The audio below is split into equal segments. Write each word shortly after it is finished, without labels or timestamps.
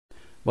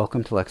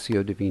Welcome to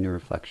Lectio Divina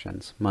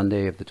Reflections,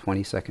 Monday of the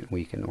 22nd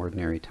week in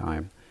Ordinary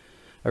Time.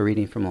 A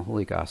reading from the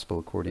Holy Gospel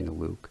according to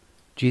Luke.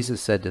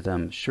 Jesus said to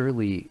them,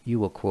 "Surely you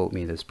will quote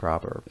me this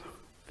proverb,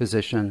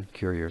 'Physician,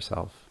 cure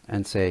yourself,'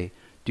 and say,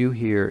 'Do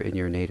here in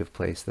your native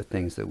place the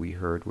things that we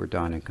heard were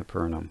done in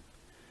Capernaum.'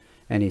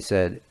 And he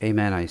said,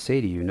 'Amen, I say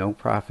to you, no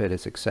prophet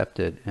is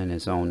accepted in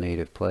his own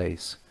native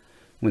place.'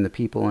 When the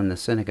people in the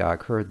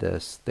synagogue heard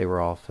this, they were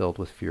all filled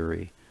with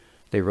fury.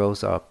 They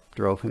rose up,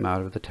 drove him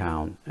out of the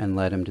town, and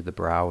led him to the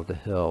brow of the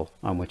hill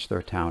on which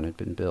their town had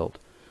been built,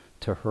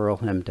 to hurl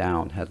him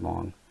down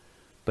headlong.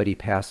 But he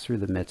passed through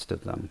the midst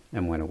of them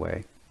and went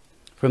away."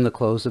 From the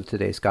close of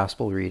today's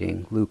Gospel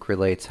reading, Luke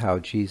relates how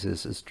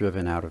Jesus is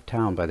driven out of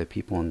town by the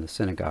people in the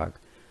synagogue.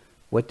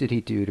 What did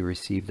he do to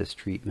receive this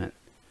treatment?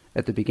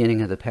 At the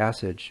beginning of the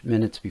passage,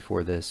 minutes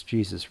before this,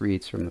 Jesus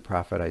reads from the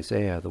prophet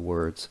Isaiah the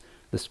words,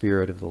 "The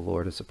Spirit of the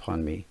Lord is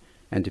upon me,"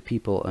 and to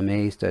people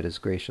amazed at his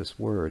gracious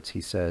words,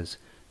 he says,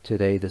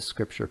 "Today this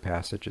scripture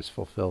passage is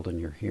fulfilled in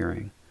your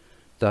hearing,"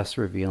 thus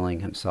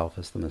revealing himself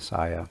as the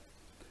Messiah.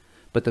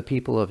 But the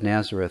people of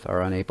Nazareth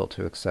are unable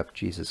to accept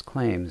Jesus'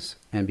 claims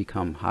and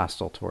become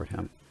hostile toward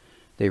him.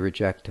 They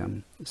reject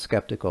him,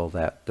 skeptical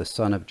that the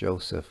son of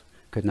Joseph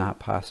could not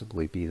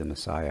possibly be the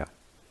Messiah.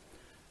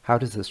 How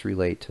does this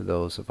relate to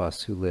those of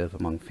us who live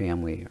among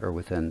family or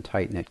within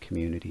tight-knit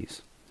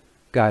communities?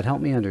 God,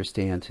 help me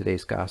understand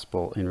today's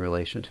gospel in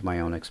relation to my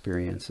own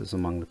experiences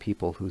among the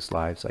people whose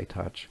lives I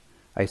touch.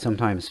 I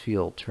sometimes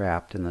feel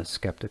trapped in the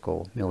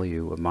skeptical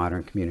milieu of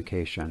modern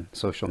communication.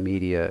 Social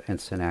media,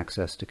 instant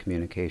access to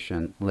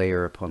communication,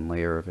 layer upon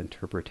layer of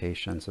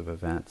interpretations of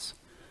events.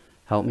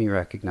 Help me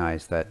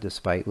recognize that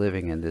despite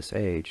living in this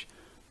age,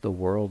 the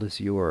world is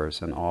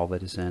yours and all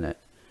that is in it,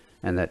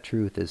 and that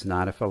truth is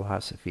not a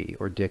philosophy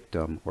or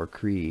dictum or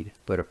creed,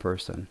 but a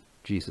person,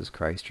 Jesus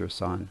Christ, your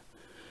Son.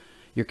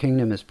 Your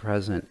kingdom is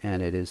present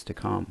and it is to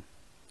come.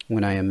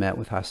 When I am met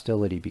with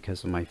hostility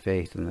because of my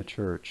faith in the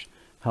church,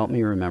 help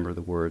me remember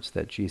the words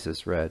that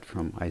Jesus read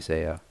from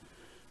Isaiah.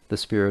 "The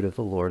Spirit of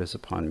the Lord is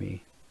upon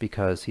me,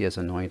 because he has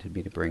anointed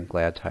me to bring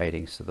glad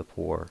tidings to the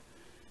poor.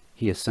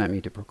 He has sent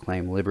me to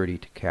proclaim liberty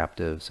to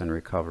captives and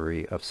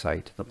recovery of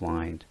sight to the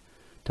blind,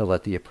 to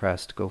let the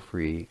oppressed go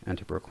free, and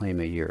to proclaim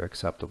a year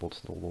acceptable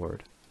to the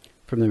Lord."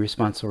 From the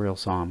responsorial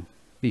psalm,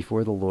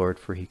 "Before the Lord,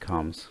 for he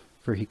comes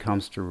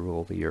to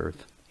rule the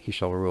earth. He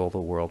shall rule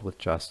the world with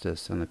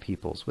justice and the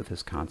peoples with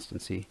his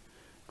constancy.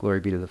 Glory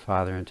be to the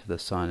Father, and to the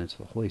Son, and to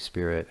the Holy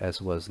Spirit,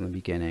 as was in the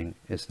beginning,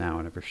 is now,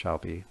 and ever shall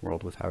be,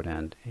 world without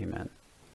end. Amen."